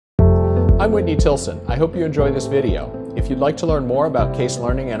I'm Whitney Tilson. I hope you enjoyed this video. If you'd like to learn more about Kase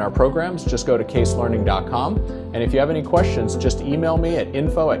Learning and our programs, just go to kaselearning.com. And if you have any questions, just email me at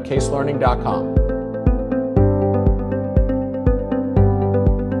info@kaselearning.com.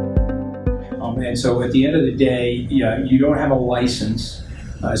 And so at the end of the day, you don't have a license.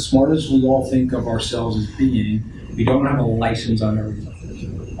 As smart as we all think of ourselves as being, we don't have a license on everything.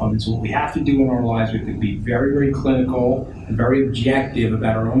 And so what we have to do in our lives, we have to be very, very clinical and very objective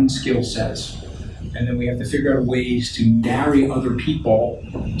about our own skill sets. And then we have to figure out ways to marry other people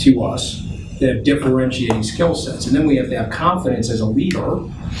to us that have differentiating skill sets. And then we have to have confidence as a leader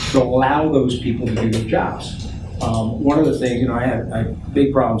to allow those people to do their jobs. One of the things, I had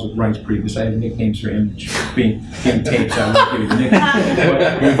big problems with Rice previous. I had nicknames for him being taped, so I won't give you the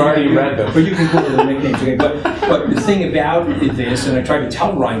nicknames. We've already read them. But you can Google the nicknames again. But the thing about this, and I try to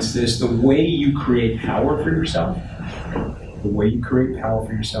tell Rice this, the way you create power for yourself, is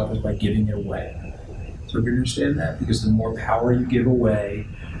by giving it away. So you understand that? Because the more power you give away,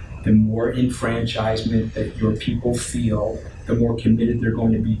 the more enfranchisement that your people feel, the more committed they're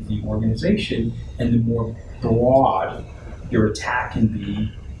going to be to the organization, and the more broad your attack can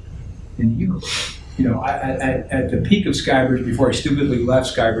be in the universe. At the peak of Skybridge, before I stupidly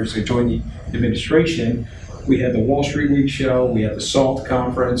left Skybridge to join the administration, we had the Wall Street Week show, we had the SALT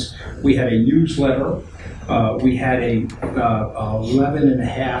conference, we had a newsletter, we had a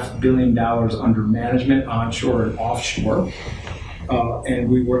 $11.5 billion under management, onshore and offshore, and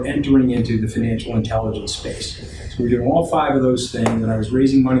we were entering into the financial intelligence space. So we were doing all 5 of those things, and I was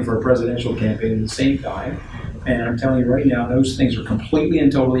raising money for a presidential campaign at the same time. And I'm telling you right now, those things are completely and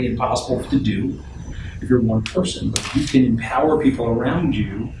totally impossible to do if you're one person. But if you can empower people around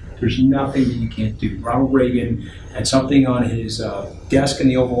you, there's nothing that you can't do. Ronald Reagan had something on his desk in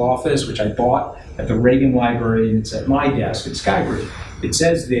the Oval Office, which I bought at the Reagan Library, and it's at my desk at Skybridge. It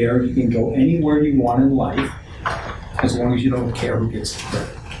says there, you can go anywhere you want in life, as long as you don't care who gets the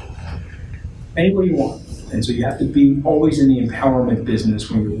credit. Anywhere you want. And so you have to be always in the empowerment business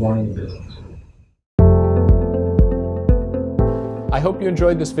when you're running a business. I hope you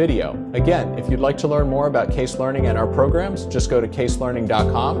enjoyed this video. Again, if you'd like to learn more about Kase Learning and our programs, just go to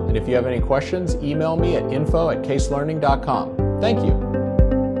kaselearning.com. And if you have any questions, email me at info@kaselearning.com. Thank you.